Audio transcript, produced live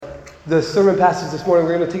The sermon passage this morning,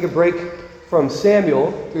 we're going to take a break from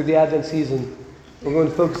Samuel through the Advent season. We're going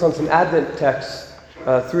to focus on some Advent texts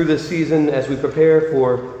through this season as we prepare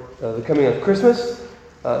for the coming of Christmas.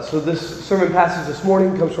 So this sermon passage this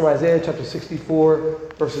morning comes from Isaiah chapter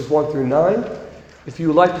 64, verses 1 through 9. If you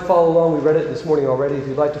would like to follow along, we read it this morning already. If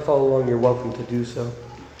you'd like to follow along, you're welcome to do so.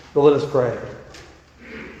 But let us pray.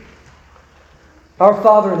 Our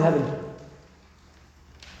Father in heaven,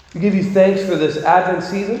 we give you thanks for this Advent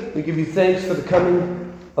season. We give you thanks for the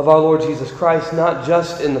coming of our Lord Jesus Christ, not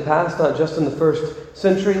just in the past, not just in the first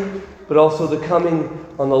century, but also the coming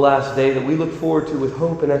on the last day that we look forward to with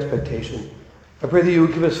hope and expectation. I pray that you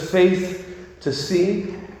would give us faith to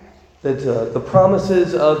see that the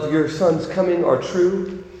promises of your Son's coming are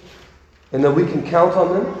true, and that we can count on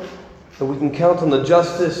them, that we can count on the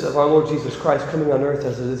justice of our Lord Jesus Christ coming on earth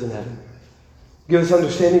as it is in heaven. Give us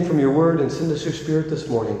understanding from your word and send us your Spirit this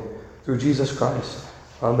morning through Jesus Christ.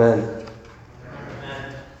 Amen.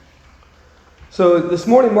 Amen. So this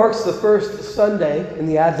morning marks the first Sunday in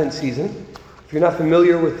the Advent season. If you're not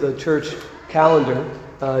familiar with the church calendar,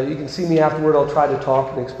 you can see me afterward. I'll try to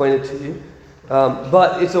talk and explain it to you.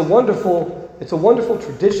 But it's a wonderful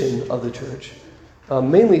tradition of the church,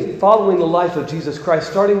 mainly following the life of Jesus Christ,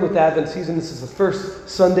 starting with the Advent season. This is the first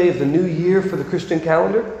Sunday of the new year for the Christian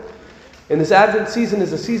calendar. And this Advent season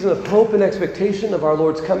is a season of hope and expectation of our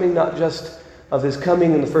Lord's coming, not just of his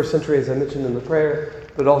coming in the first century, as I mentioned in the prayer,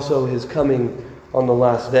 but also his coming on the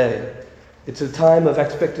last day. It's a time of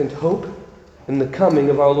expectant hope in the coming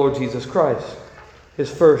of our Lord Jesus Christ, his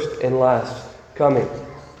first and last coming.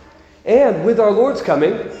 And with our Lord's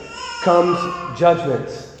coming comes judgment.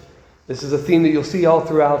 This is a theme that you'll see all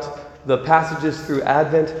throughout the passages through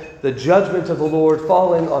Advent, the judgment of the Lord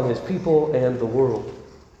falling on his people and the world.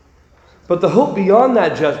 But the hope beyond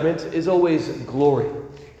that judgment is always glory.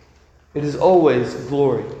 It is always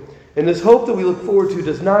glory. And this hope that we look forward to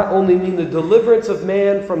does not only mean the deliverance of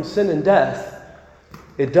man from sin and death.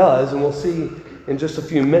 It does, and we'll see in just a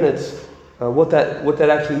few minutes what that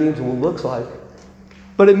actually means and what it looks like.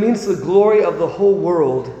 But it means the glory of the whole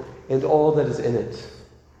world and all that is in it.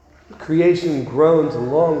 Creation groans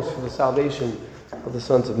and longs for the salvation of the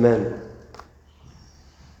sons of men.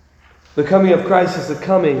 The coming of Christ is the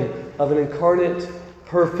coming of an incarnate,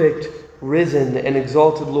 perfect, risen, and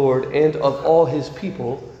exalted Lord, and of all his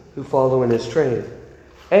people who follow in his train,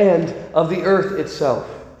 and of the earth itself.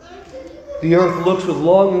 The earth looks with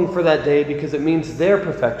longing for that day because it means their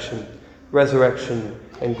perfection, resurrection,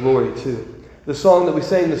 and glory too. The song that we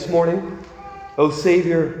sang this morning, O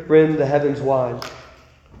Savior, rend the heavens wide,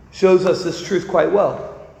 shows us this truth quite well.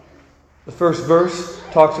 The first verse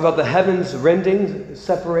talks about the heavens rending,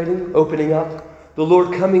 separating, opening up, the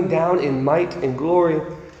Lord coming down in might and glory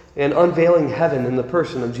and unveiling heaven in the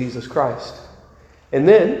person of Jesus Christ. And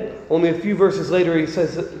then, only a few verses later, he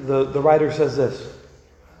says, the writer says this,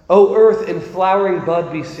 O earth in flowering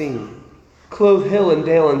bud be seen, clothe hill and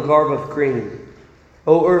dale in garb of green.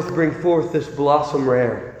 O earth bring forth this blossom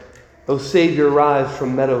rare, O Savior rise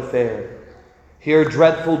from meadow fair. Here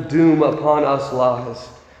dreadful doom upon us lies,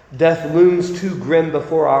 death looms too grim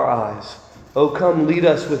before our eyes. O come lead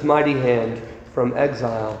us with mighty hand from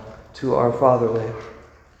exile to our fatherland.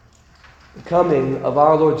 The coming of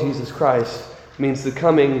our Lord Jesus Christ means the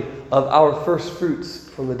coming of our first fruits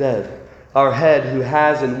from the dead, our head who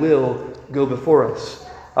has and will go before us,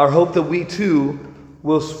 our hope that we too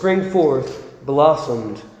will spring forth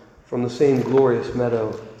blossomed from the same glorious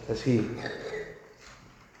meadow as he.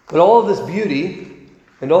 But all of this beauty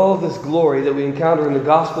and all of this glory that we encounter in the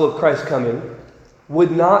gospel of Christ's coming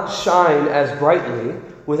would not shine as brightly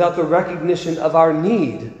without the recognition of our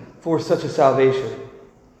need for such a salvation.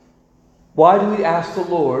 Why do we ask the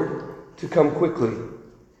Lord to come quickly?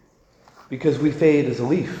 Because we fade as a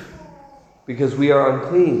leaf. Because we are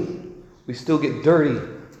unclean. We still get dirty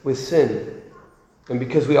with sin. And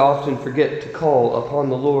because we often forget to call upon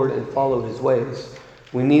the Lord and follow his ways.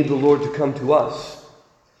 We need the Lord to come to us.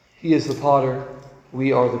 He is the potter.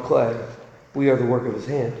 We are the clay. We are the work of his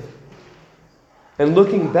hand. And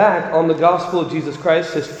looking back on the gospel of Jesus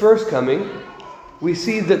Christ, his first coming, we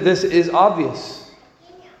see that this is obvious.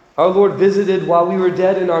 Our Lord visited while we were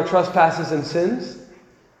dead in our trespasses and sins.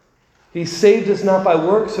 He saved us not by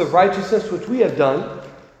works of righteousness which we have done,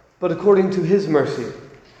 but according to his mercy.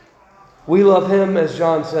 We love him, as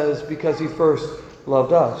John says, because he first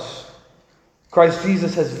loved us. Christ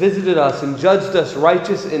Jesus has visited us and judged us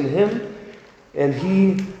righteous in him, and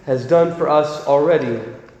he has done for us already.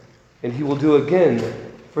 And he will do again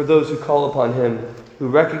for those who call upon him, who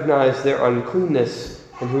recognize their uncleanness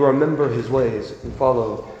and who remember his ways and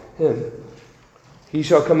follow him. He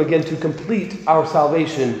shall come again to complete our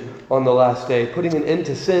salvation on the last day, putting an end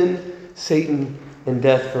to sin, Satan, and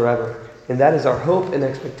death forever. And that is our hope and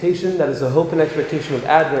expectation. That is the hope and expectation of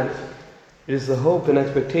Advent. It is the hope and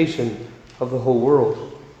expectation of the whole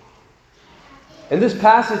world. And this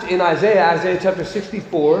passage in Isaiah chapter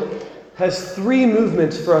 64, has three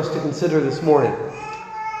movements for us to consider this morning.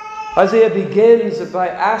 Isaiah begins by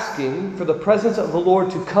asking for the presence of the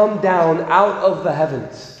Lord to come down out of the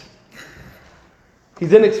heavens. He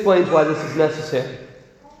then explains why this is necessary.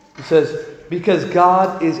 He says, because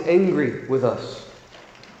God is angry with us.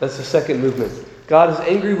 That's the second movement. God is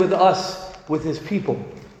angry with us, with His people.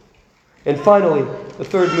 And finally, the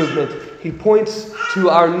third movement, he points to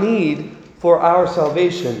our need for our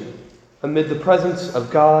salvation amid the presence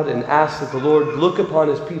of God and asks that the Lord look upon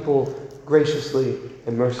His people graciously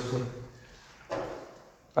and mercifully.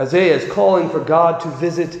 Isaiah is calling for God to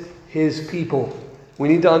visit His people. We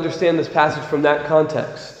need to understand this passage from that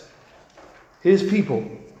context. His people.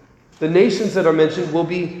 The nations that are mentioned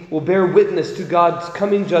will bear witness to God's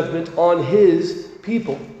coming judgment on His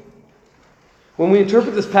people. When we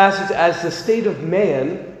interpret this passage as the state of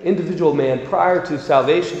man, individual man, prior to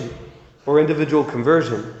salvation or individual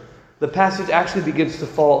conversion, the passage actually begins to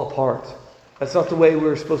fall apart. That's not the way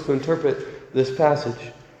we're supposed to interpret this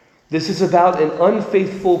passage. This is about an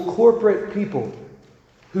unfaithful corporate people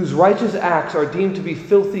whose righteous acts are deemed to be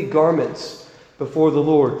filthy garments before the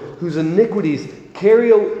Lord, whose iniquities carry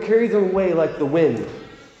them away like the wind,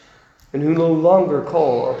 and who no longer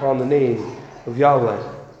call upon the name of Yahweh.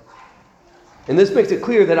 And this makes it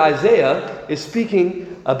clear that Isaiah is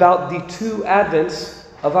speaking about the two advents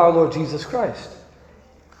of our Lord Jesus Christ.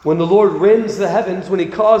 When the Lord rends the heavens, when He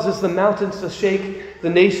causes the mountains to shake, the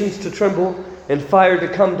nations to tremble, and fire to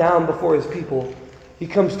come down before His people, He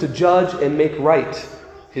comes to judge and make right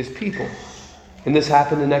His people. And this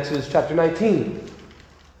happened in Exodus chapter 19.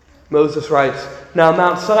 Moses writes, "Now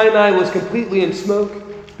Mount Sinai was completely in smoke,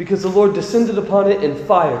 because the Lord descended upon it in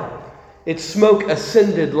fire. Its smoke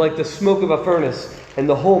ascended like the smoke of a furnace, and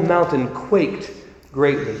the whole mountain quaked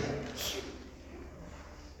greatly."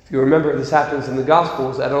 If you remember, this happens in the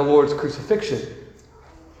Gospels at our Lord's crucifixion.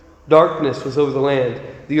 Darkness was over the land.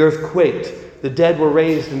 The earth quaked. The dead were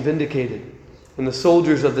raised and vindicated. And the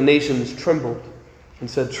soldiers of the nations trembled and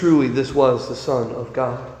said, "Truly, this was the Son of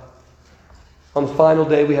God." On the final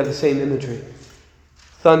day, we have the same imagery.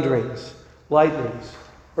 Thunderings, lightnings,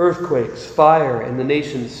 earthquakes, fire, and the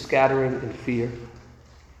nations scattering in fear.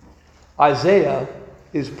 Isaiah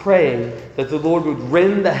is praying that the Lord would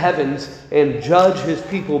rend the heavens and judge His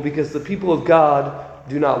people, because the people of God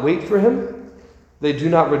do not wait for Him, they do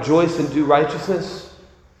not rejoice and do righteousness,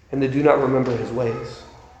 and they do not remember His ways.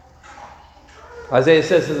 Isaiah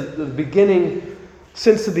says that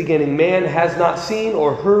since the beginning, man has not seen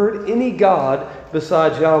or heard any God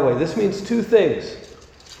besides Yahweh. This means two things.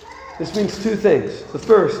 The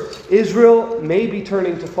first, Israel may be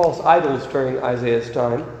turning to false idols during Isaiah's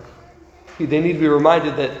time. They need to be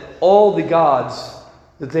reminded that all the gods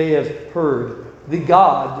that they have heard, the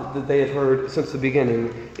God that they have heard since the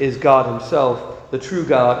beginning, is God Himself, the true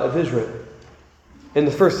God of Israel. In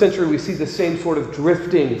the first century, we see the same sort of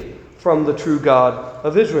drifting from the true God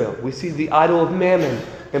of Israel. We see the idol of mammon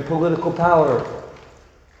and political power.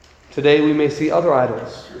 Today we may see other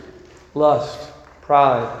idols: lust,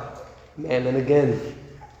 pride, mammon again.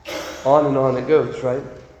 On and on it goes, right?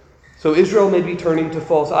 So Israel may be turning to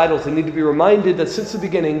false idols. They need to be reminded that since the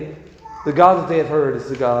beginning, the God that they have heard is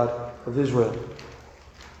the God of Israel.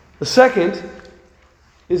 The second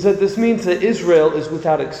is that this means that Israel is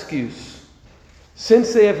without excuse.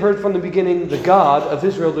 Since they have heard from the beginning the God of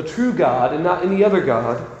Israel, the true God, and not any other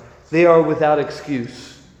God, they are without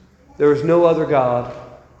excuse. There is no other God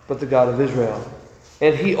but the God of Israel.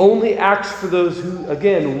 And He only acts for those who,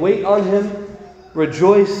 again, wait on Him,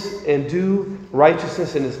 rejoice and do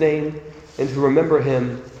righteousness in His name, and who remember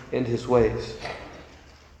Him and His ways.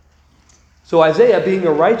 So Isaiah, being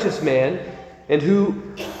a righteous man, and who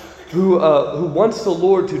wants the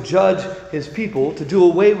Lord to judge His people, to do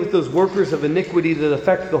away with those workers of iniquity that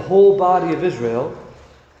affect the whole body of Israel,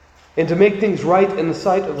 and to make things right in the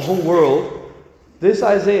sight of the whole world, this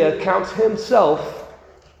Isaiah counts himself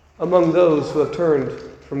among those who have turned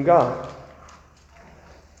from God.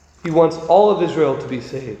 He wants all of Israel to be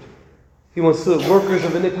saved. He wants the workers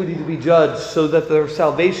of iniquity to be judged, so that their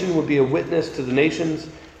salvation would be a witness to the nations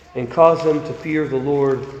and cause them to fear the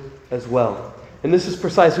Lord as well. And this is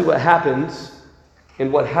precisely what happens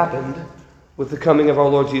and what happened with the coming of our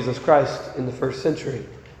Lord Jesus Christ in the first century.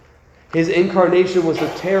 His incarnation was the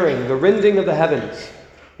tearing, the rending of the heavens,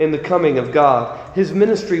 and the coming of God. His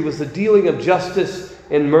ministry was the dealing of justice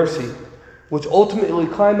and mercy. which ultimately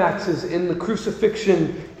climaxes in the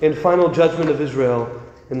crucifixion and final judgment of Israel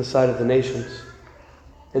in the sight of the nations.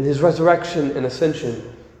 And his resurrection and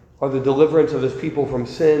ascension are the deliverance of his people from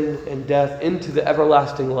sin and death into the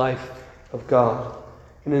everlasting life of God.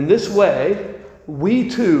 And in this way, we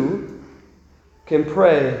too can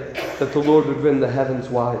pray that the Lord would rend the heavens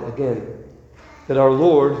wide again. That our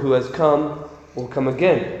Lord, who has come, will come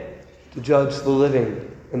again to judge the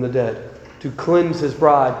living and the dead, to cleanse his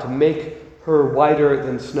bride, to make her whiter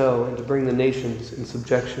than snow, and to bring the nations in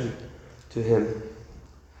subjection to him.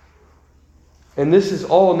 And this is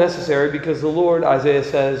all necessary because the Lord, Isaiah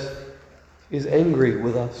says, is angry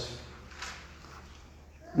with us.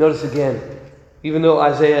 Notice again, even though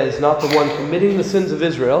Isaiah is not the one committing the sins of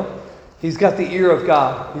Israel, he's got the ear of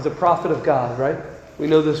God. He's a prophet of God, right? We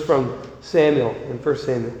know this from Samuel in 1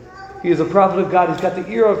 Samuel. He is a prophet of God. He's got the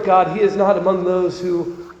ear of God. He is not among those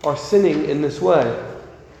who are sinning in this way.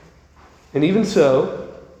 And even so,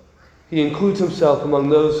 he includes himself among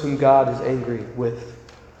those whom God is angry with.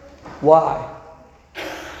 Why?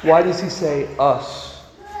 Why does he say us?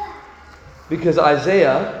 Because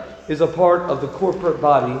Isaiah is a part of the corporate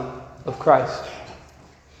body of Christ.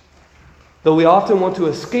 Though we often want to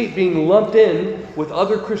escape being lumped in with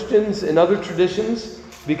other Christians and other traditions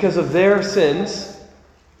because of their sins,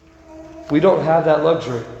 we don't have that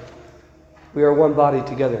luxury. We are one body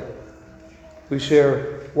together. We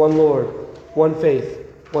share one Lord, one faith,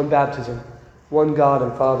 one baptism, one God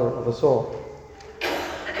and Father of us all.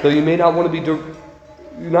 Though you may not want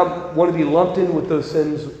to be lumped in with those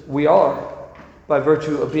sins, we are, by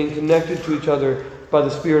virtue of being connected to each other by the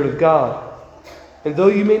Spirit of God. And though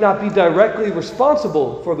you may not be directly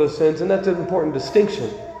responsible for those sins, and that's an important distinction,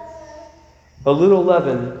 a little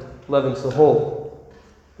leaven leavens the whole,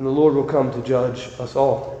 and the Lord will come to judge us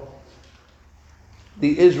all.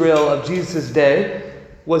 The Israel of Jesus' day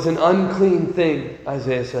was an unclean thing,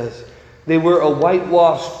 Isaiah says. They were a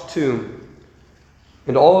whitewashed tomb,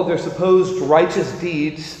 and all of their supposed righteous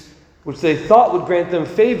deeds, which they thought would grant them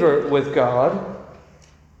favor with God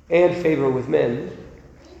and favor with men,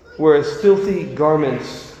 were as filthy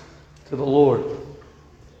garments to the Lord.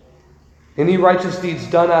 Any righteous deeds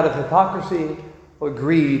done out of hypocrisy or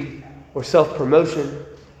greed or self-promotion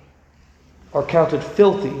are counted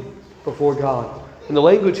filthy before God. And the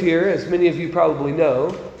language here, as many of you probably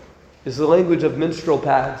know, is the language of menstrual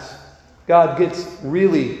pads. God gets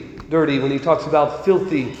really dirty when he talks about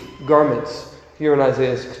filthy garments here in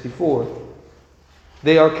Isaiah 64.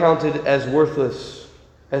 They are counted as worthless,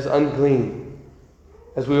 as unclean.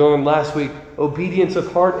 As we learned last week, obedience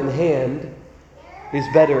of heart and hand is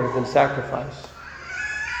better than sacrifice.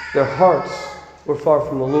 Their hearts were far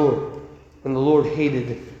from the Lord, and the Lord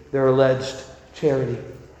hated their alleged charity.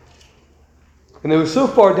 And they were so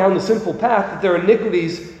far down the sinful path that their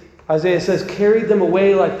iniquities, Isaiah says, carried them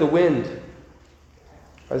away like the wind.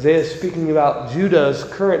 Isaiah is speaking about Judah's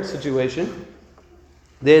current situation.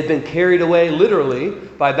 They had been carried away literally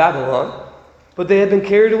by Babylon, but they had been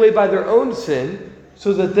carried away by their own sin,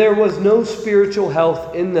 so that there was no spiritual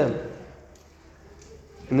health in them.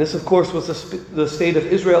 And this, of course, was the state of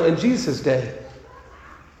Israel in Jesus' day.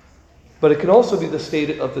 But it can also be the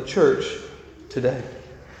state of the church today.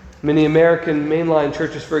 Many American mainline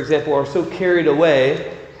churches, for example, are so carried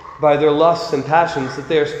away by their lusts and passions that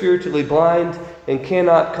they are spiritually blind and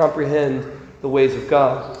cannot comprehend the ways of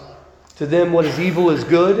God. To them, what is evil is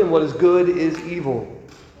good, and what is good is evil.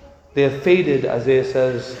 They have faded, Isaiah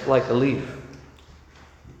says, like a leaf.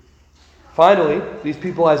 Finally, these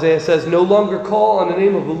people, Isaiah says, no longer call on the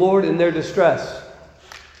name of the Lord in their distress.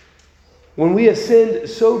 When we have sinned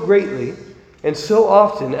so greatly and so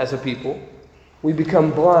often as a people, we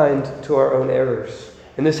become blind to our own errors.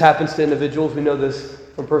 And this happens to individuals. We know this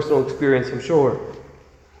from personal experience, I'm sure.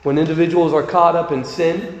 When individuals are caught up in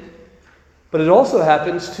sin, but it also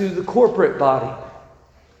happens to the corporate body.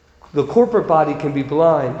 The corporate body can be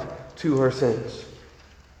blind to her sins.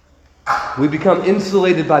 We become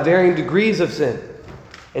insulated by varying degrees of sin.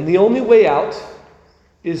 And the only way out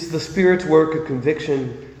is the Spirit's work of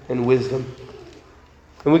conviction and wisdom.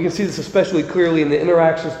 And we can see this especially clearly in the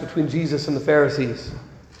interactions between Jesus and the Pharisees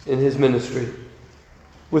in his ministry.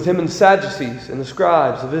 With him and the Sadducees and the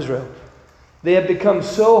scribes of Israel. They have become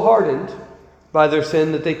so hardened by their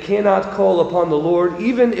sin that they cannot call upon the Lord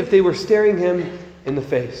even if they were staring him in the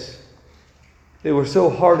face. They were so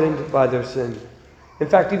hardened by their sin. In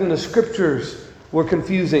fact, even the scriptures were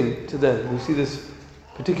confusing to them. We see this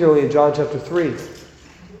particularly in John chapter 3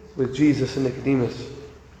 with Jesus and Nicodemus.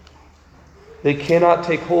 They cannot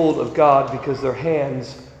take hold of God because their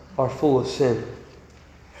hands are full of sin.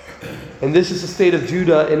 And this is the state of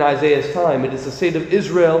Judah in Isaiah's time. It is the state of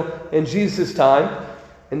Israel in Jesus' time.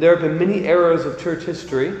 And there have been many eras of church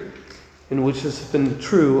history in which this has been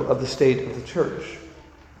true of the state of the church.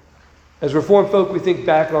 As Reformed folk, we think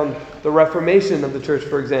back on the Reformation of the church,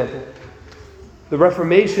 for example. The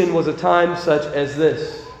Reformation was a time such as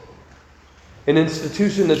this. An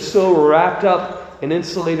institution that's so wrapped up and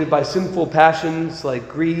insulated by sinful passions like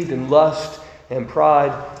greed and lust and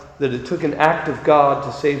pride that it took an act of God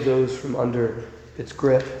to save those from under its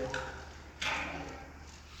grip.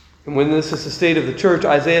 And when this is the state of the church,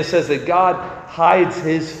 Isaiah says that God hides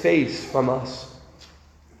his face from us.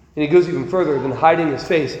 And he goes even further than hiding his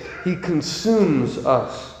face. He consumes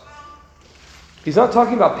us. He's not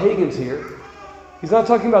talking about pagans here. He's not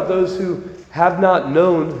talking about those who have not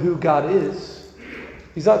known who God is.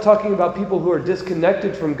 He's not talking about people who are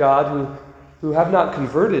disconnected from God, who have not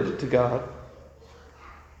converted to God.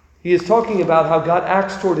 He is talking about how God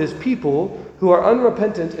acts toward his people who are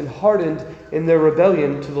unrepentant and hardened in their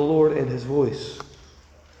rebellion to the Lord and his voice.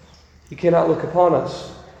 He cannot look upon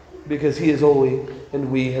us because he is holy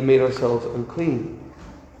and we have made ourselves unclean.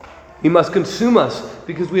 He must consume us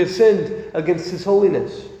because we have sinned against his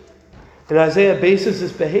holiness. And Isaiah bases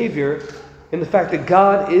this behavior in the fact that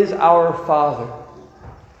God is our Father,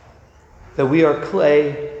 that we are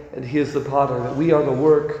clay and he is the potter, that we are the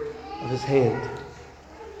work of his hand.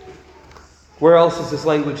 Where else is this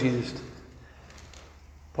language used?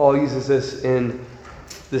 Paul uses this in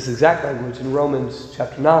this exact language in Romans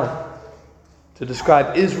chapter 9 to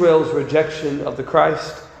describe Israel's rejection of the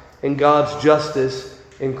Christ and God's justice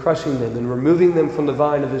in crushing them and removing them from the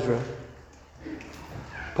vine of Israel.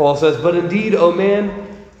 Paul says, "But indeed, O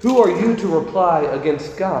man, who are you to reply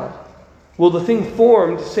against God? Will the thing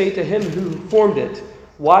formed say to him who formed it,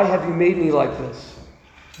 'Why have you made me like this?'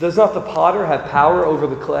 Does not the potter have power over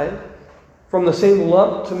the clay? From the same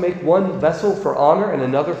lump to make one vessel for honor and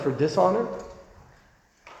another for dishonor?"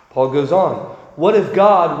 Paul goes on, "What if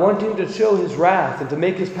God, wanting to show his wrath and to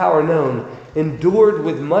make his power known, endured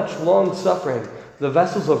with much long suffering the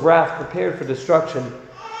vessels of wrath prepared for destruction,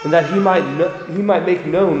 and that he might make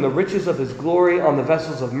known the riches of his glory on the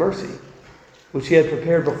vessels of mercy, which he had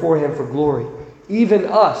prepared beforehand for glory, even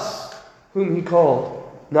us, whom he called,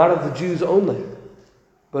 not of the Jews only,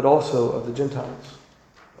 but also of the Gentiles."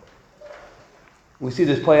 We see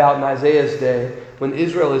this play out in Isaiah's day when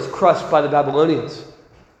Israel is crushed by the Babylonians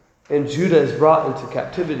and Judah is brought into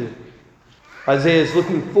captivity. Isaiah is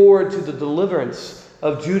looking forward to the deliverance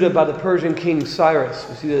of Judah by the Persian king Cyrus.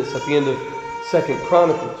 We see this at the end of 2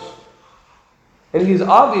 Chronicles. And he's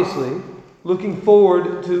obviously looking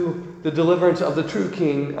forward to the deliverance of the true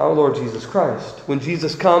king, our Lord Jesus Christ. When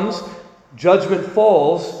Jesus comes, judgment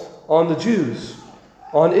falls on the Jews,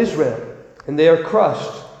 on Israel, and they are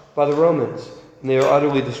crushed by the Romans. And they are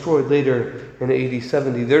utterly destroyed later in AD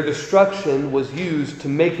 70. Their destruction was used to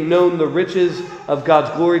make known the riches of God's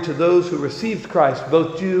glory to those who received Christ,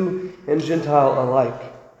 both Jew and Gentile alike.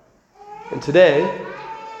 And today,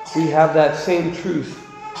 we have that same truth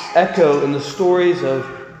echo in the stories of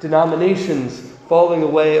denominations falling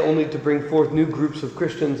away only to bring forth new groups of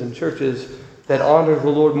Christians and churches that honor the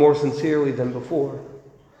Lord more sincerely than before.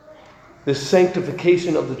 This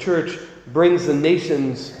sanctification of the church brings the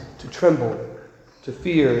nations to tremble, to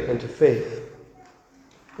fear, and to faith.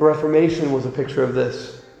 The Reformation was a picture of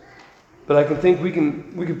this. But I can think we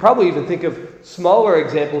could probably even think of smaller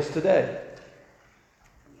examples today.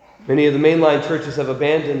 Many of the mainline churches have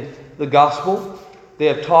abandoned the gospel. They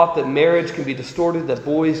have taught that marriage can be distorted, that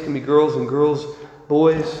boys can be girls and girls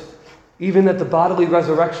boys, even that the bodily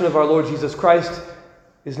resurrection of our Lord Jesus Christ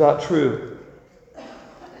is not true.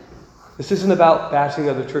 This isn't about bashing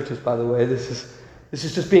other churches, by the way. This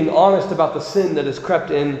is just being honest about the sin that has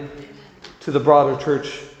crept in to the broader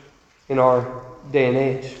church in our day and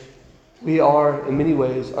age. We are, in many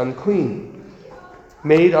ways, unclean.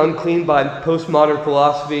 Made unclean by postmodern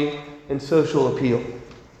philosophy and social appeal.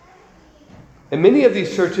 And many of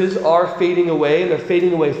these churches are fading away, and they're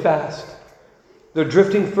fading away fast. They're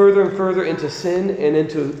drifting further and further into sin and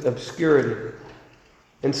into obscurity.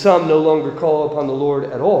 And some no longer call upon the Lord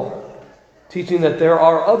at all, teaching that there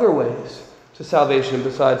are other ways to salvation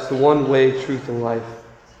besides the one way, truth, and life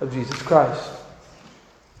of Jesus Christ.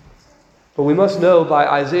 But we must know by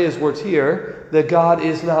Isaiah's words here that God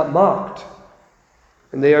is not mocked.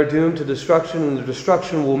 And they are doomed to destruction, and the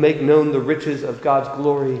destruction will make known the riches of God's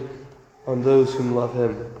glory on those whom love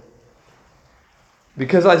him.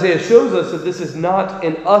 Because Isaiah shows us that this is not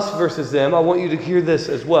an us versus them, I want you to hear this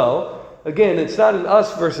as well. Again, it's not an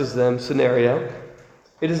us versus them scenario.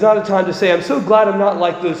 It is not a time to say, I'm so glad I'm not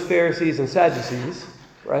like those Pharisees and Sadducees,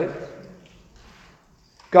 right?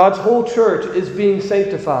 God's whole church is being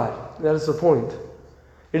sanctified. That is the point.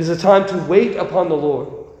 It is a time to wait upon the Lord,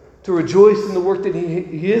 to rejoice in the work that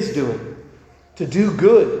He is doing, to do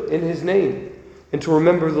good in His name, and to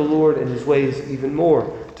remember the Lord and His ways even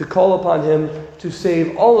more, to call upon Him to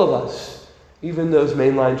save all of us, even those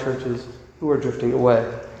mainline churches who are drifting away.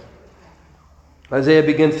 Isaiah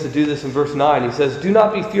begins to do this in verse 9. He says, "Do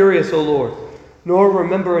not be furious, O Lord, nor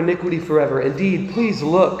remember iniquity forever. Indeed, please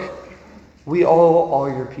look, we all are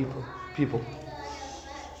your people."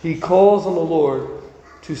 He calls on the Lord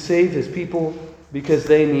to save His people because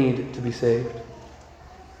they need to be saved.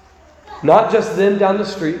 Not just them down the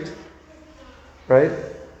street, right?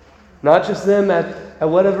 Not just them at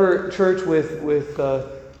whatever church with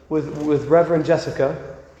Reverend Jessica,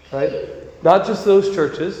 right? Not just those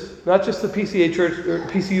churches, not just the PCA church or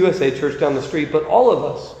PCUSA church down the street, but all of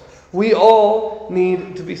us. We all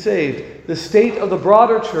need to be saved. The state of the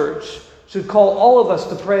broader church should call all of us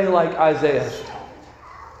to pray like Isaiah,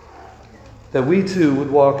 that we too would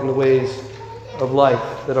walk in the ways of life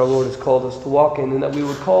that our Lord has called us to walk in, and that we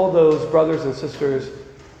would call those brothers and sisters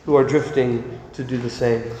who are drifting to do the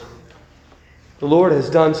same. The Lord has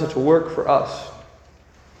done such a work for us.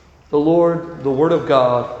 The Lord, the Word of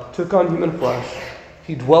God, took on human flesh.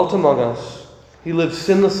 He dwelt among us. He lived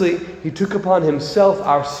sinlessly. He took upon Himself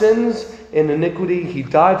our sins and iniquity. He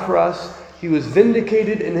died for us. He was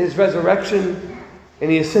vindicated in His resurrection, and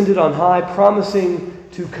He ascended on high, promising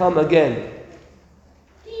to come again.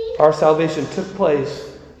 Our salvation took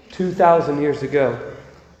place 2,000 years ago.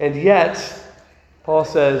 And yet, Paul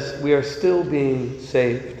says, we are still being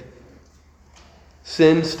saved.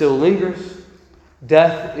 Sin still lingers.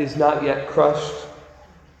 Death is not yet crushed.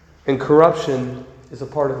 And corruption is a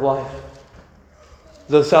part of life.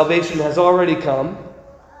 Though salvation has already come,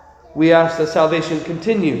 we ask that salvation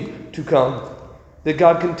continue to come. That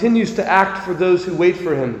God continues to act for those who wait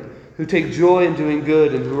for Him, who take joy in doing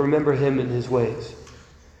good, and who remember Him in His ways.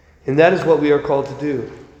 And that is what we are called to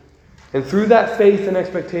do. And through that faith and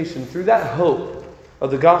expectation, through that hope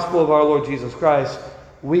of the gospel of our Lord Jesus Christ,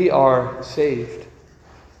 we are saved.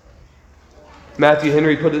 Matthew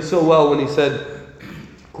Henry put it so well when he said,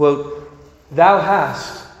 quote, "Thou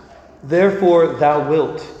hast, therefore thou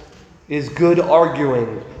wilt, is good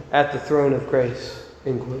arguing at the throne of grace."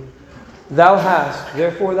 End quote. Thou hast,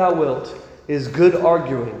 therefore thou wilt, is good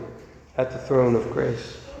arguing at the throne of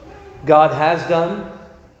grace. God has done,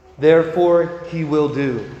 therefore He will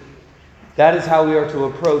do. That is how we are to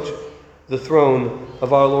approach the throne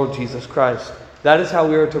of our Lord Jesus Christ. That is how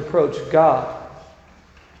we are to approach God.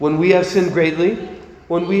 When we have sinned greatly,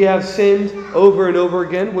 when we have sinned over and over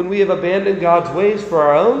again, when we have abandoned God's ways for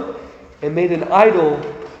our own and made an idol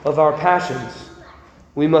of our passions,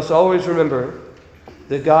 we must always remember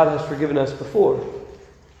that God has forgiven us before.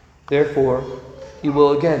 Therefore, He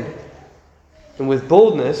will again. And with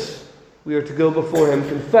boldness, we are to go before Him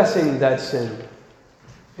confessing that sin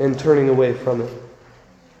and turning away from it.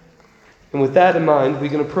 And with that in mind, we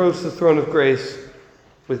can approach the throne of grace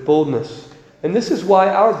with boldness. And this is why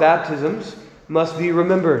our baptisms must be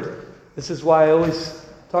remembered. This is why I always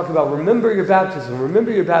talk about remember your baptism.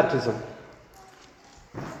 Remember your baptism.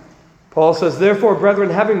 Paul says, "Therefore,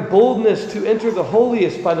 brethren, having boldness to enter the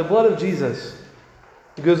holiest by the blood of Jesus."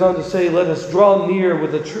 He goes on to say, "Let us draw near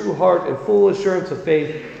with a true heart and full assurance of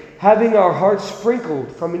faith, having our hearts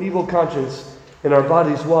sprinkled from an evil conscience and our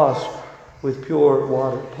bodies washed with pure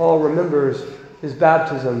water." Paul remembers his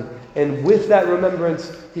baptism, and with that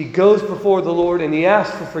remembrance, he goes before the Lord and he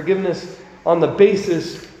asks for forgiveness on the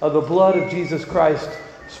basis of the blood of Jesus Christ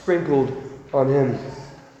sprinkled on him.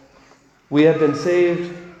 We have been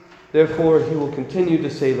saved, therefore He will continue to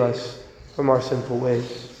save us from our sinful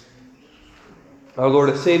ways. Our Lord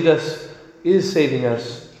has saved us, is saving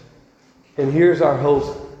us, and here's our hope: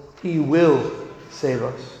 He will save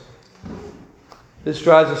us. This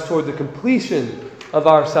drives us toward the completion of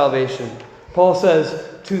our salvation. Paul says,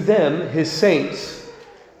 "To them, His saints,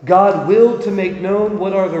 God willed to make known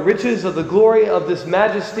what are the riches of the glory of this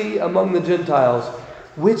majesty among the Gentiles,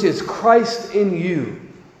 which is Christ in you,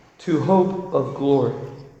 to hope of glory."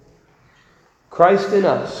 Christ in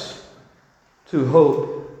us, to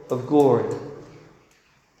hope of glory.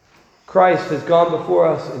 Christ has gone before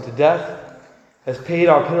us into death, has paid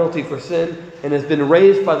our penalty for sin, and has been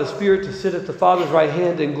raised by the Spirit to sit at the Father's right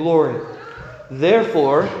hand in glory.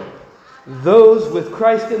 Therefore, those with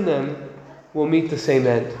Christ in them will meet the same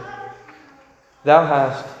end. Thou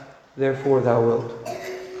hast, therefore thou wilt.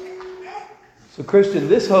 So Christian,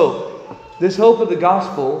 this hope of the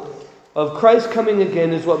gospel of Christ coming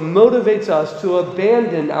again is what motivates us to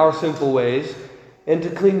abandon our sinful ways and to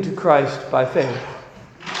cling to Christ by faith.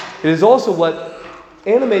 It is also what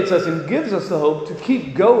animates us and gives us the hope to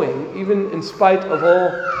keep going, even in spite of all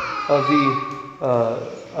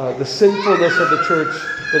of the sinfulness of the church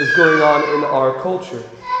that is going on in our culture.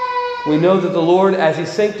 We know that the Lord, as He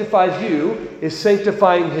sanctifies you, is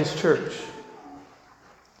sanctifying His church.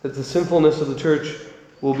 That the sinfulness of the church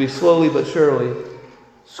will be slowly but surely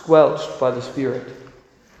squelched by the Spirit.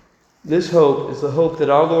 This hope is the hope that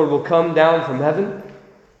our Lord will come down from heaven,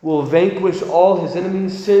 will vanquish all His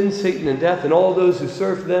enemies, sin, Satan, and death, and all those who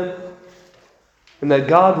serve them, and that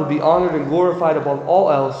God will be honored and glorified above all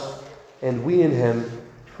else, and we in Him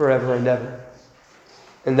forever and ever.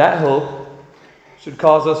 And that hope should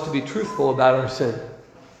cause us to be truthful about our sin.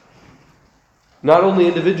 Not only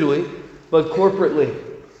individually, but corporately.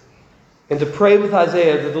 And to pray with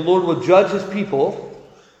Isaiah that the Lord would judge His people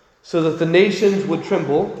so that the nations would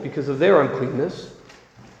tremble because of their uncleanness,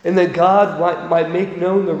 and that God might make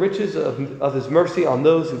known the riches of His mercy on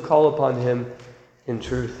those who call upon Him in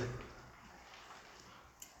truth.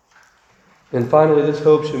 And finally, this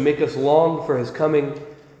hope should make us long for His coming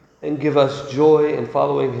and give us joy in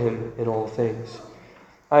following Him in all things.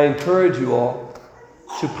 I encourage you all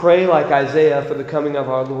to pray like Isaiah for the coming of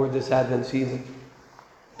our Lord this Advent season.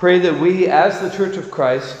 Pray that we, as the Church of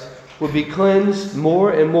Christ, would be cleansed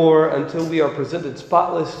more and more until we are presented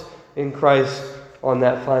spotless in Christ on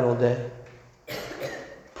that final day.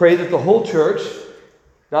 Pray that the whole church,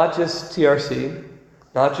 not just TRC,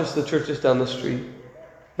 not just the churches down the street,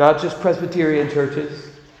 not just Presbyterian churches,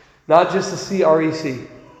 not just the CREC,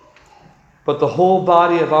 but the whole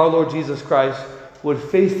body of our Lord Jesus Christ would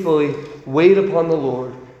faithfully wait upon the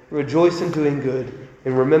Lord, rejoice in doing good,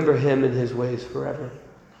 and remember Him in His ways forever.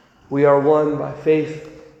 We are one by faith,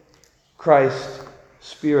 Christ,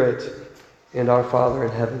 Spirit, and our Father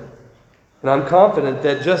in heaven. And I'm confident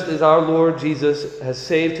that just as our Lord Jesus has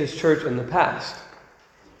saved His church in the past,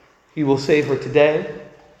 He will save her today,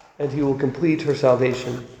 and He will complete her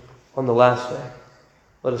salvation on the last day.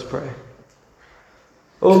 Let us pray.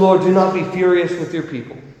 O Lord, do not be furious with your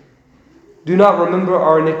people. Do not remember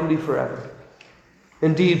our iniquity forever.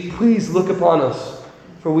 Indeed, please look upon us,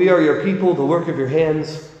 for we are your people, the work of your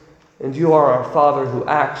hands, and you are our Father who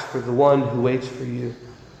acts for the one who waits for you.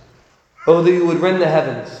 Oh, that you would rend the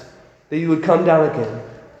heavens, that you would come down again.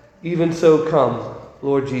 Even so come,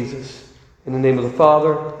 Lord Jesus. In the name of the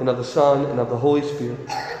Father, and of the Son, and of the Holy Spirit.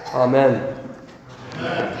 Amen.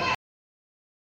 Amen.